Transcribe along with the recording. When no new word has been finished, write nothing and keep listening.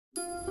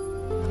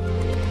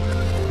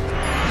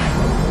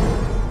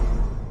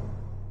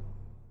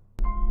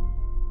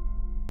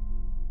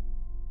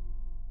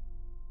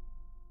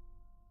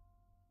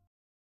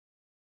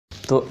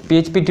তো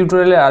PHP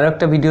টিউটোরিয়ালে আরও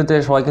একটা ভিডিওতে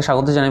সবাইকে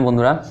স্বাগত জানাই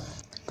বন্ধুরা।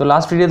 তো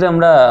লাস্ট ভিডিওতে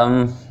আমরা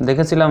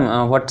দেখেছিলাম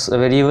হোয়াটস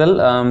ভেরিয়েবল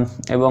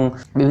এবং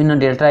বিভিন্ন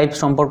ডেটা টাইপ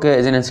সম্পর্কে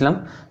জেনেছিলাম।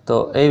 তো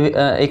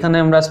এইখানে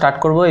আমরা স্টার্ট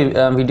করব এই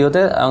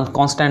ভিডিওতে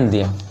কনস্ট্যান্ট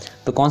দিয়ে।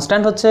 তো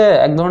কনস্ট্যান্ট হচ্ছে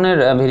এক ধরনের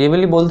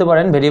ভেরিয়েবলই বলতে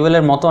পারেন,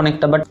 ভেরিয়েবলের মতো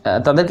অনেকটা, বাট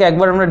তাদেরকে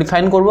একবার আমরা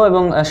ডিফাইন করব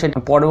এবং সেটা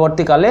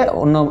পরবর্তীকালে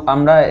অন্য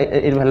আমরা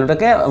এর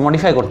ভ্যালুটাকে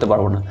মডিফাই করতে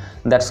পারবো না,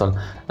 দ্যাটস অল।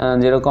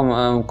 যেরকম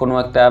কোনো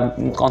একটা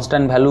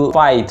কনস্ট্যান্ট ভ্যালু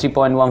পাই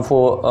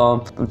 3.14,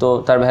 তো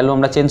তার ভ্যালু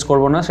আমরা চেঞ্জ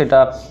করব না, সেটা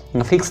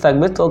ফিক্স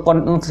থাকবে। তো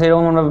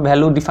সেরকম আমরা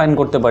ভ্যালু ডিফাইন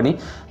করতে পারি।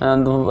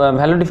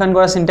 ভ্যালু ডিফাইন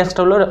করার সিনট্যাক্সটা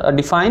হলো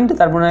ডিফাইন্ড,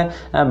 তারপরে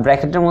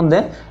ব্র্যাকেটের মধ্যে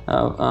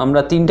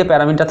আমরা তিনটে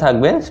প্যারামিটার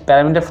থাকবে।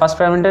 Parameter, first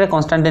প্যারামিটারে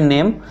কনস্ট্যান্টের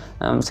name,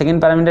 second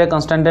প্যারামিটারে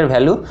কনস্ট্যান্টের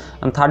value,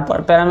 third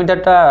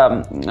প্যারামিটারটা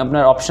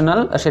আপনার অপশনাল,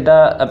 সেটা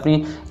আপনি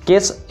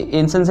কেস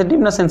ইনসেনসিটিভ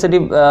না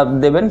সেন্সিটিভ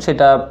দেবেন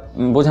সেটা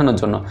বোঝানোর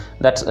জন্য।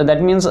 দ্যাট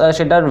মিনস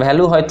সেটার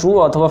ভ্যালু হয় ট্রু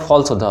অথবা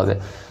ফলস হতে হবে।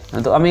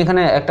 তো আমি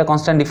এখানে একটা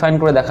কনস্ট্যান্ট ডিফাইন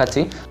করে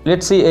দেখাচ্ছি।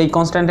 লেটস সি, এই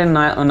কনস্ট্যান্টের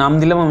নাম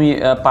দিলাম আমি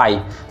পাই,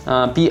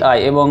 PI,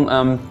 এবং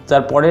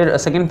তারপরের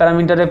সেকেন্ড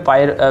প্যারামিটারে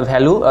পাইয়ের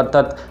ভ্যালু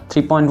অর্থাৎ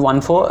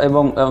 3.14,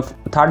 এবং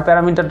থার্ড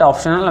প্যারামিটারটা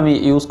অপশনাল, আমি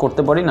ইউজ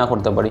করতে পারি না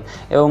করতে পারি।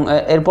 এবং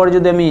এরপরে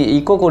যদি আমি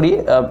ইকো করি,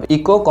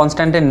 ইকো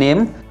কনস্ট্যান্টের নেম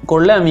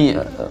করলে আমি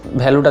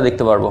ভ্যালুটা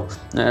দেখতে পারবো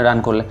রান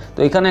করলে। তো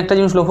এখানে একটা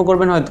জিনিস লক্ষ্য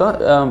করবেন, হয়তো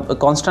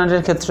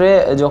কনস্ট্যান্টের ক্ষেত্রে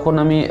যখন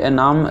আমি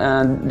নাম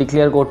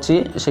ডিক্লেয়ার করছি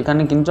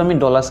সেখানে কিন্তু আমি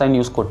 $সাইন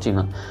ইউজ করছি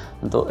না।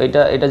 তো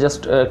এটা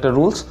জাস্ট একটা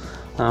রুলস।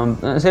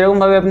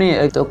 সেরকমভাবে আপনি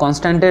তো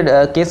কনস্ট্যান্টের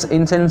কেস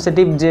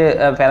ইনসেনসিটিভ যে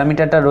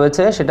প্যারামিটারটা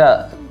রয়েছে সেটা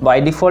বাই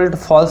ডিফল্ট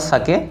ফলস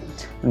থাকে।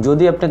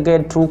 যদি আপনাকে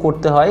ট্রু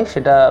করতে হয়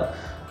সেটা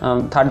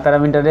থার্ড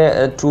প্যারামিটারে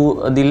ট্রু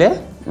দিলে,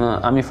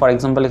 আমি ফর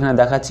এক্সাম্পল এখানে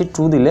দেখাচ্ছি,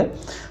 ট্রু দিলে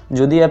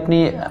যদি আপনি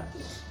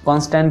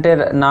কনস্ট্যান্টের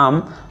নাম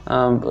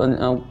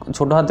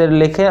ছোটো হাতের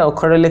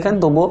অক্ষরে লেখেন,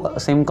 তবুও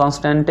সেম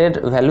কনস্ট্যান্টের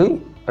ভ্যালুই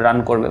রান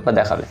করবে বা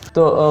দেখাবে।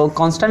 তো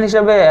কনস্ট্যান্ট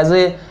হিসাবে অ্যাজ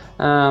এ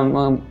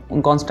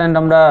কনস্ট্যান্ট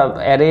আমরা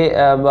অ্যারে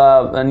বা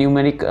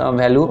নিউমেরিক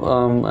ভ্যালু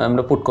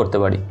আমরা পুট করতে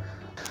পারি।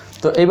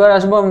 তো এবার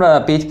আসবো আমরা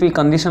PHP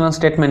কন্ডিশনাল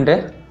স্টেটমেন্টে।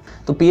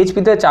 তো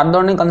PHPতে 4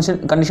 ধরনের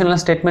কন্ডিশনাল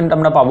স্টেটমেন্ট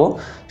আমরা পাবো।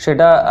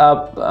 সেটা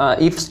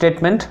ইফ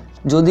স্টেটমেন্ট,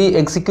 যদি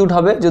এক্সিকিউট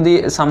হবে যদি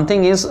সামথিং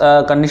ইজ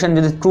কন্ডিশন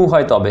যদি ট্রু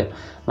হয় তবে,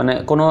 মানে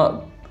কোনো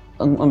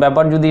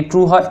ব্যাপার যদি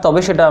ট্রু হয় তবে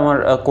সেটা আমার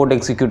কোড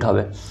এক্সিকিউট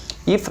হবে।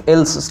 If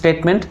else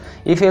statement,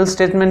 if else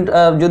statement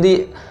যদি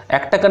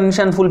একটা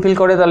কন্ডিশন ফুলফিল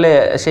করে তাহলে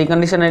সেই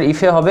কন্ডিশনের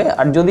ইফে হবে,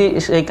 আর যদি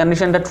সেই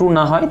কন্ডিশনটা ট্রু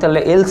না হয় তাহলে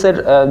এলসের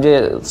যে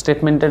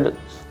স্টেটমেন্টের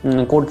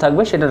কোড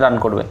থাকবে সেটা রান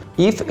করবে।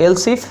 ইফ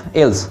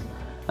এলস,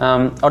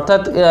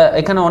 অর্থাৎ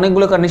এখানে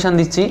অনেকগুলো কন্ডিশন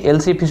দিচ্ছি,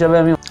 এলস ইফ হিসাবে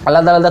আমি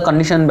আলাদা আলাদা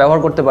কন্ডিশন ব্যবহার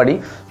করতে পারি।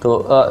 তো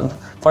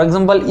ফর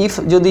এক্সাম্পল, ইফ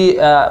যদি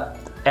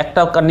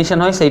একটা কন্ডিশন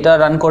হয় সেইটা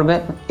রান করবে,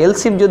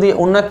 এলস ইফ যদি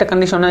অন্য একটা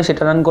কন্ডিশন হয়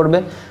সেটা রান করবে,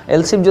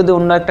 এলস ইফ যদি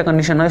অন্য একটা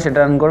কন্ডিশন হয় সেটা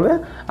রান করবে,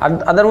 আর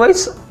আদারওয়াইজ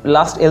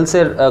লাস্ট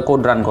এলসের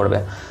কোড রান করবে,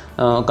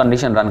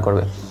 কন্ডিশন রান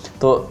করবে।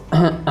 তো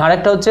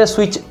আরেকটা হচ্ছে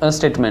সুইচ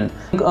স্টেটমেন্ট,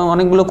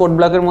 অনেকগুলো কোড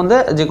ব্লকের মধ্যে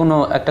যে কোনো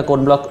একটা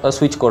কোড ব্লক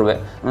সুইচ করবে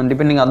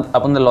ডিপেন্ডিং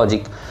আপন দ্য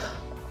লজিক।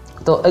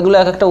 তো এগুলো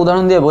এক একটা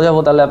উদাহরণ দিয়ে বোঝাবো,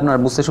 তাহলে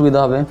আপনার বুঝতে সুবিধা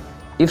হবে।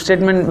 ইফ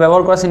স্টেটমেন্ট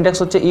ব্যবহার করার সিনট্যাক্স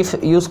হচ্ছে ইফ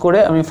ইউজ করে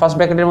আমি ফার্স্ট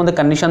ব্র্যাকেটের মধ্যে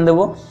কন্ডিশন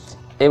দেবো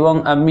এবং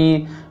আমি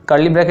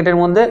কার্লি ব্র্যাকেটের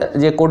মধ্যে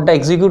যে কোডটা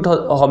এক্সিকিউট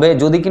হবে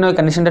যদি কিনা ওই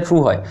কন্ডিশনটা ট্রু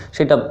হয়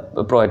সেটা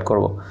প্রোভাইড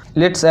করব।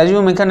 লেটস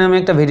অ্যাজিউম এখানে আমি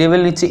একটা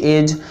ভেরিয়েবল নিচ্ছি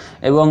এজ,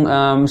 এবং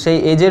সেই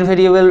এজের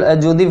ভেরিয়েবল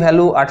যদি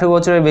ভ্যালু 18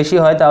 বছরের বেশি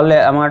হয় তাহলে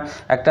আমার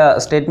একটা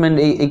স্টেটমেন্ট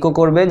ইকো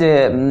করবে যে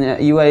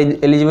you are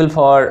eligible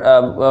for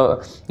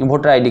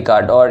voter ID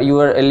card or you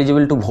are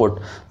eligible to vote.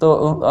 তো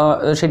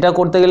সেটা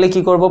করতে গেলে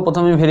কি করব,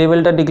 প্রথমে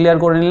ভেরিয়েবলটা ডিক্লেয়ার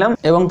করে নিলাম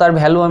এবং তার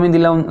ভ্যালু আমি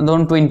দিলাম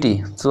ধরুন 20,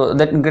 so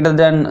that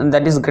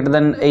is greater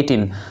than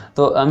 18।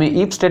 তো আমি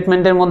ইফ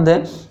স্টেটমেন্টের মধ্যে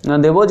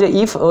দেব যে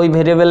ইফ ওই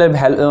ভেরিয়েবলের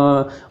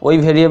ওই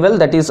ভেরিয়েবল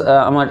দ্যাট ইজ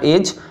আমার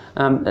age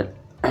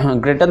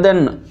greater than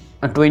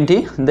 20,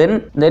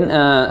 then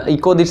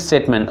eco this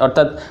statement,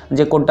 অর্থাৎ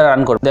যে কোডটা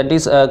রান করবে দ্যাট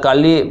ইজ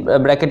কার্লি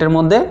ব্র্যাকেটের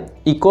মধ্যে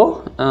eco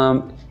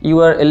you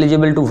are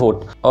eligible to vote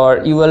or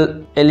you are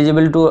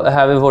eligible to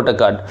have a voter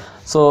card.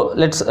 So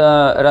let's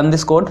run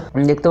this code.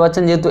 দেখতে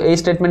পাচ্ছেন যেহেতু এই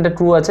স্টেটমেন্টটা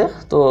ট্রু আছে,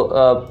 তো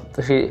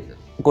সেই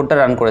কোডটা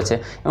রান করেছে।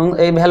 এবং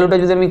এই ভ্যালুটা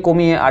যদি আমি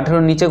কমিয়ে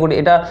 18 নিচে করি,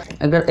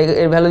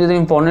 এর ভ্যালু যদি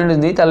আমি 15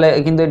 দিই তাহলে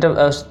কিন্তু এটা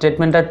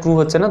স্টেটমেন্টটা ট্রু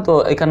হচ্ছে না, তো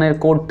এখানের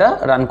কোডটা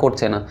রান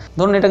করছে না।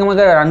 ধরুন এটাকে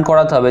আমাকে রান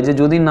করাতে হবে, যে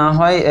যদি না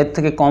হয় এর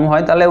থেকে কম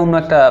হয় তাহলে অন্য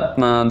একটা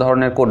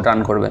ধরনের কোড রান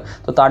করবে।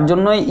 তো তার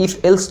জন্যই ইফ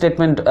এলস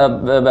স্টেটমেন্ট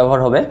ব্যবহার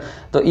হবে।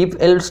 তো ইফ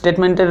এলস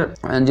স্টেটমেন্টের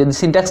যদি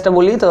সিনট্যাক্সটা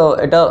বলি, তো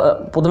এটা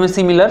প্রথমে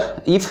সিমিলার,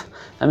 ইফ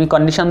আমি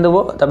কন্ডিশন দেবো,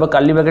 তারপর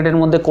কার্লি ব্র্যাকেটের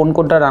মধ্যে কোন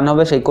কোডটা রান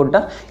হবে সেই কোডটা,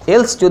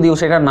 এলস যদিও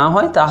সেটা না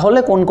হয় তাহলে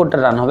কোন কোডটা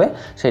রান হবে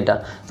সেটা।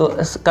 তো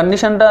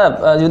কন্ডিশনটা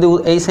যদি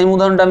এই সেম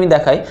উদাহরণটা আমি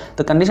দেখাই,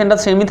 তো কন্ডিশনটা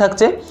সেমই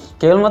থাকছে,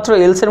 কেবলমাত্র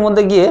এলসের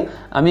মধ্যে গিয়ে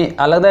আমি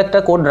আলাদা একটা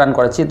কোড রান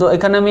করাচ্ছি। তো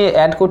এখানে আমি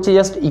অ্যাড করছি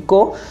just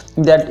eco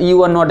that you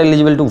are not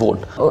eligible to vote.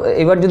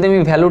 এবার যদি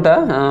আমি ভ্যালুটা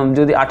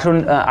যদি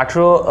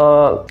 18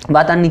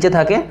 বা তার নিচে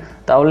থাকে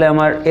তাহলে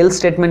আমার এলস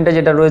স্টেটমেন্টটা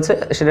যেটা রয়েছে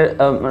সেটা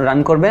রান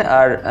করবে,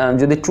 আর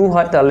যদি ট্রু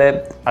হয় তাহলে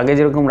আগে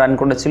যেরকম রান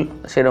করেছিল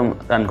সেরকম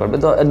রান করবে।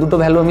 তো দুটো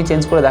ভ্যালু আমি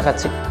চেঞ্জ করে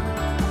দেখাচ্ছি।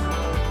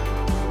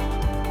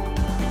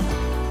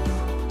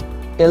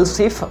 Else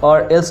if or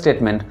else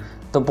statement,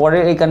 তো পরে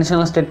এই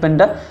কন্ডিশনাল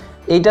স্টেটমেন্টটা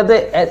এইটাতে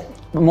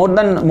more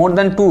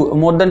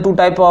than two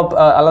type of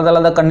আলাদা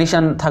আলাদা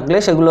কন্ডিশন থাকলে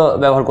সেগুলো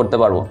ব্যবহার করতে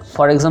পারবো।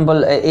 ফর এক্সাম্পল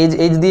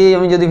এজ দিয়েই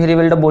আমি যদি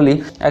ভেরিয়েবলটা বলি,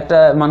 একটা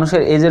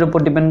মানুষের এজের উপর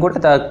ডিপেন্ড করে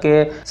তাকে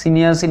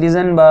সিনিয়র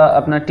সিটিজেন বা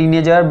আপনার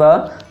টিনেজার বা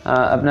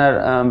আপনার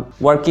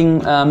ওয়ার্কিং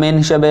মেন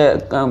হিসাবে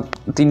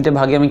তিনটে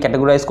ভাগে আমি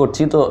ক্যাটাগরাইজ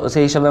করছি। তো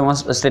সেই হিসাবে আমার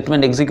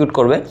স্টেটমেন্ট এক্সিকিউট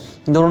করবে।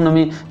 ধরুন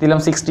আমি দিলাম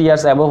 60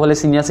 ইয়ার্স অ্যাবভ হলে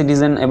সিনিয়র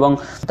সিটিজেন এবং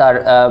তার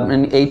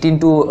 18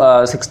 to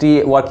 60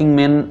 ওয়ার্কিং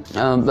মেন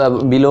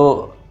বিলো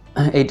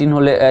 18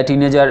 হলে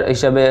টিনেজার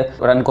হিসাবে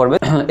রান করবে।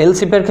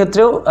 এলসিফের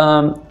ক্ষেত্রেও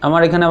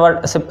আমার এখানে আবার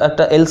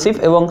একটা এলসিফ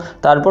এবং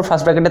তারপর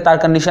ফার্স্ট ব্র্যাকেটে তার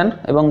কন্ডিশন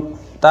এবং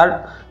তার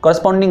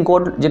করসপন্ডিং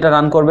কোড যেটা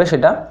রান করবে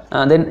সেটা।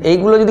 দেন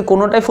এইগুলো যদি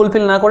কোনোটাই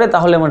ফুলফিল না করে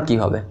তাহলে আমার কি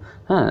হবে,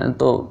 হ্যাঁ,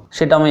 তো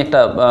সেটা আমি একটা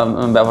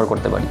ব্যবহার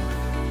করতে পারি।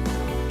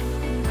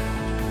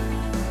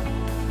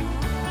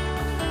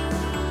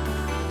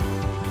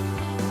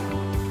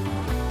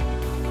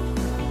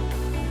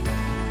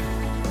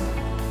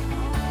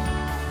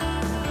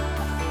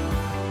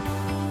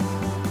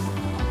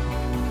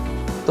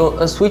 তো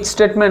সুইচ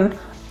স্টেটমেন্ট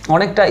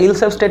অনেকটা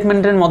ইলসেফ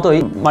স্টেটমেন্টের মতোই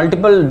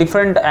মাল্টিপল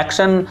ডিফারেন্ট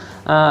অ্যাকশন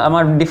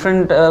আমার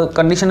ডিফারেন্ট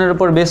কন্ডিশনের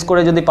উপর বেস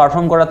করে যদি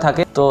পারফর্ম করা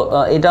থাকে, তো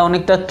এটা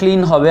অনেকটা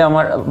ক্লিন হবে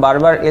আমার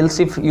বারবার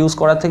এলসিফ ইউজ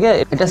করা থেকে।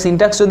 এটা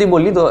সিনট্যাক্স যদি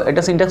বলি, তো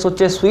এটা সিনট্যাক্স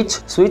হচ্ছে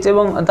সুইচ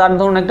এবং তার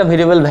ধরুন একটা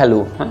ভেরিয়েবল ভ্যালু,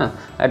 হ্যাঁ,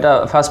 এটা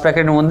ফার্স্ট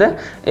ব্র্যাকেটের মধ্যে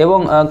এবং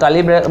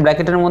কালি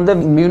ব্র্যাকেটের মধ্যে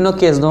বিভিন্ন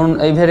কেস, ধরুন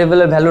এই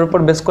ভেরিয়েবলের ভ্যালুর উপর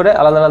বেস করে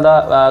আলাদা আলাদা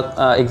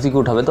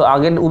এক্সিকিউট হবে। তো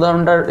আগের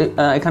উদাহরণটার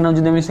এখানেও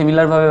যদি আমি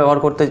সিমিলারভাবে ব্যবহার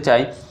করতে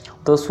চাই,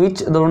 তো সুইচ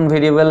ধরুন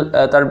ভেরিয়েবল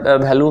তার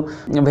ভ্যালু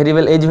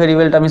ভেরিয়েবল এজ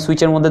ভেরিয়েবলটা আমি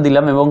সুইচের মধ্যে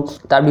দিলাম এবং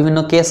তার বিভিন্ন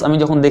কেস আমি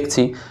যখন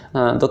দেখছি,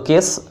 তো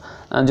কেস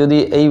যদি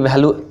এই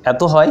ভ্যালু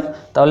এত হয়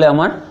তাহলে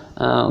আমার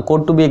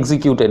কোড টু বি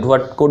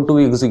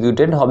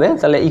এক্সিকিউটেড হবে,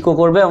 তাহলে ইকো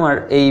করবে আমার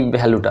এই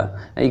ভ্যালুটা,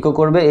 ইকো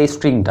করবে এই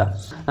স্ট্রিংটা।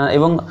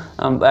 এবং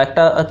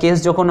একটা কেস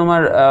যখন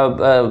আমার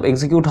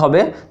এক্সিকিউট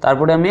হবে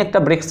তারপরে আমি একটা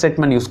ব্রেক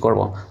স্টেটমেন্ট ইউজ করব।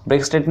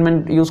 ব্রেক স্টেটমেন্ট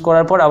ইউজ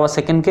করার পর আবার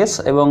সেকেন্ড কেস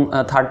এবং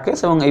থার্ড কেস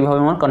এবং এইভাবে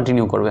আমার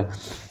কন্টিনিউ করবে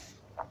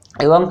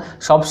এবং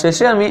সব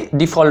শেষে আমি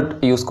ডিফল্ট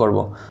ইউজ করব।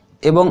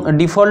 এবং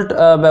ডিফল্ট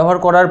ব্যবহার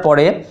করার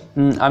পরে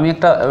আমি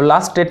একটা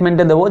লাস্ট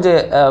স্টেটমেন্টে দেবো যে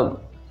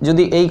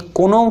যদি এই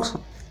কোনো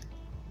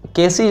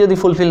কেসই যদি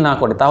ফুলফিল না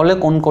করে তাহলে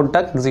কোন কোডটা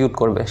এক্সিকিউট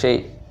করবে, সেই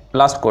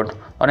লাস্ট কোড,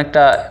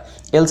 অনেকটা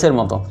এলসের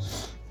মতো।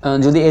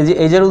 যদি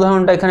এজের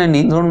উদাহরণটা এখানে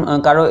নিই, ধরুন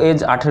কারো এজ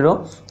 18,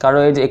 কারো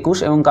এজ 21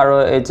 এবং কারো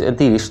এজ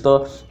 30। তো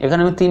এখানে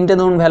আমি তিনটে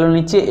ধরুন ভ্যালু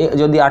নিচ্ছি।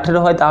 যদি 18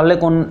 হয় তাহলে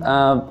কোন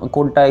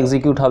কোডটা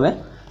এক্সিকিউট হবে,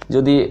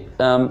 যদি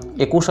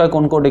 21 হয়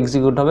কোন কোড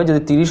এক্সিকিউট হবে,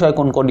 যদি 30 হয়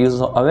কোন কোড ইউজ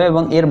হবে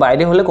এবং এর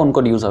বাইরে হলে কোন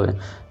কোড ইউজ হবে।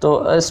 তো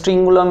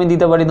স্ট্রিংগুলো আমি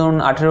দিতে পারি, ধরুন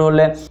 18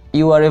 হলে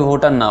you R A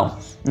voter now,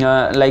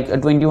 like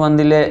 21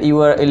 দিলে you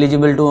are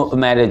eligible to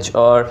marriage,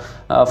 or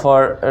for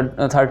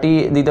 30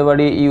 দিতে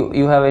পারি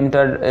you have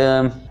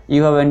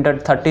entered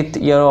 30th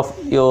year of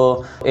your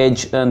age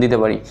দিতে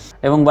পারি।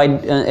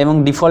 এবং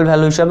ডিফল্ট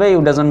ভ্যালু হিসাবে you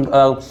doesn't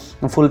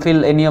fulfil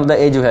any of the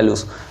age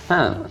values.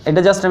 হ্যাঁ,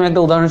 এটা just আমি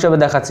একটা উদাহরণ হিসাবে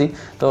দেখাচ্ছি।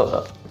 তো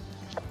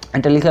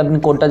এটা লিখে আপনি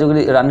কোডটা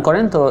যদি রান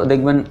করেন তো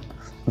দেখবেন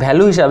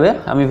ভ্যালু হিসাবে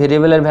আমি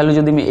ভেরিয়েবলের ভ্যালু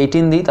যদি আমি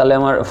 18 দিই তাহলে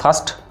আমার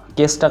ফার্স্ট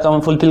কেসটাকে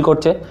আমার ফুলফিল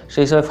করছে,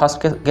 সেই হিসাবে ফার্স্ট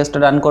কেসটা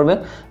রান করবে।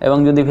 এবং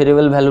যদি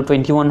ভেরিয়েবল ভ্যালু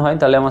 21 হয়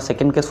তাহলে আমার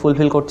সেকেন্ড কেস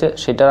ফুলফিল করছে,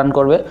 সেটা রান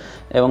করবে।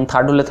 এবং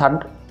থার্ড হলে থার্ড,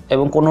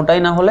 এবং কোনোটাই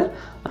না হলে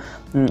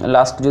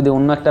লাস্ট যদি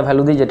অন্য একটা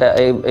ভ্যালু দিই যেটা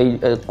এই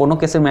কোনো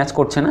কেসে ম্যাচ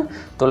করছে না,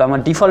 তাহলে আমার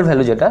ডিফল্ট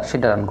ভ্যালু যেটা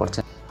সেটা রান করছে।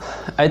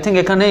 আই থিঙ্ক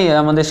এখানেই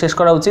আমাদের শেষ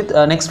করা উচিত।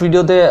 নেক্সট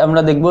ভিডিওতে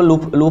আমরা দেখব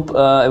লুপ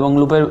এবং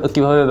লুপের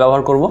কীভাবে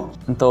ব্যবহার করব।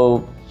 তো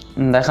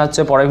দেখা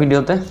হচ্ছে পরের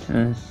ভিডিওতে।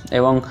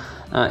 এবং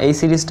এই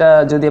সিরিজটা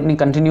যদি আপনি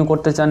কন্টিনিউ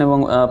করতে চান এবং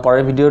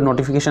পরের ভিডিওর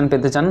নোটিফিকেশান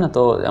পেতে চান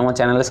তো আমার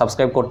চ্যানেলে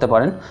সাবস্ক্রাইব করতে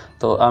পারেন।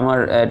 তো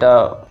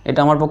এটা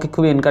আমার পক্ষে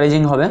খুবই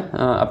এনকারেজিং হবে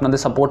আপনাদের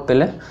সাপোর্ট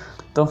পেলে।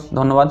 তো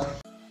ধন্যবাদ।